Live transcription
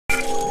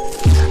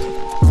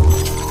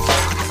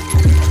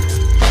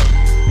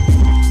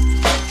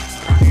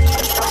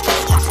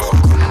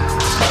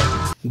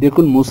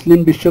দেখুন, মুসলিম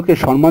বিশ্বকে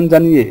সম্মান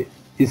জানিয়ে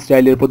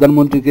ইসরায়েলের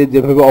প্রধানমন্ত্রীকে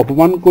যেভাবে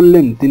অপমান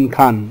করলেন তিন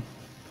খান।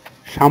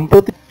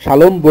 সাম্প্রতিক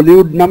শালোম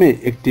বলিউড নামে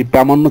একটি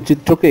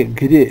প্রামাণ্যচিত্রকে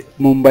ঘিরে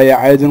মুম্বাইয়ে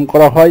আয়োজন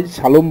করা হয়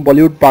শালোম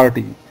বলিউড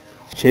পার্টি।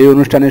 সেই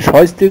অনুষ্ঠানে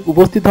সস্ত্রীক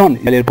উপস্থিত হন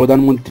ইসরায়েলের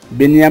প্রধানমন্ত্রী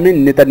বেনিয়ামিন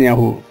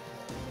নেতানিয়াহু।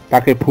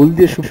 তাকে ফুল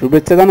দিয়ে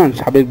শুভেচ্ছা জানান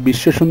সাবেক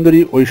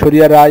বিশ্বসুন্দরী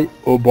ঐশ্বরিয়া রায়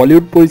ও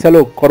বলিউড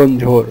পরিচালক করণ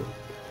জোহর।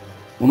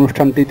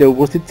 অনুষ্ঠানটিতে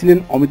উপস্থিত ছিলেন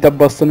অমিতাভ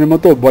বচ্চনের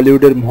মতো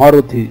বলিউডের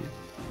মহারথী,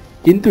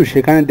 কিন্তু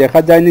সেখানে দেখা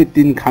যায়নি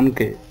তিন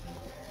খানকে।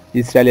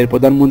 ইসরায়েলের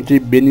প্রধানমন্ত্রী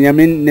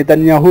বেনিয়ামিন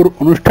নেতানিয়াহুর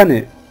অনুষ্ঠানে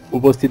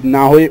উপস্থিত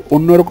না হয়ে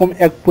অন্যরকম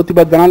এক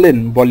প্রতিবাদ জানালেন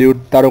বলিউড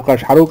তারকা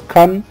শাহরুখ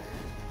খান,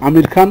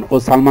 আমির খান ও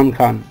সালমান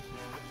খান।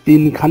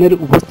 তিন খানের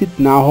উপস্থিত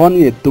না হওয়া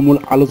নিয়ে তুমুল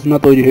আলোচনা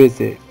তৈরি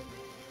হয়েছে।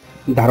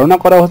 ধারণা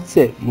করা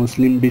হচ্ছে,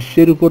 মুসলিম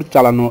বিশ্বের উপর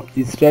চালানো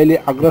ইসরায়েলি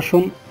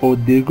আগ্রাসন ও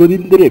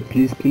দীর্ঘদিন ধরে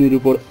ফিলিস্তিনের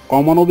উপর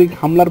অমানবিক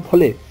হামলার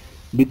ফলে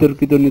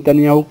বিতর্কিত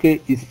নেতানিয়াহুকে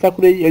ইচ্ছা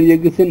করেই এড়িয়ে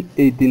গেছেন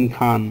এই তিন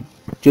খান।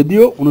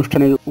 যদিও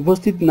অনুষ্ঠানের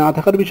উপস্থিত না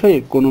থাকার বিষয়ে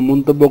কোনো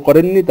মন্তব্য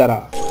করেননি তারা।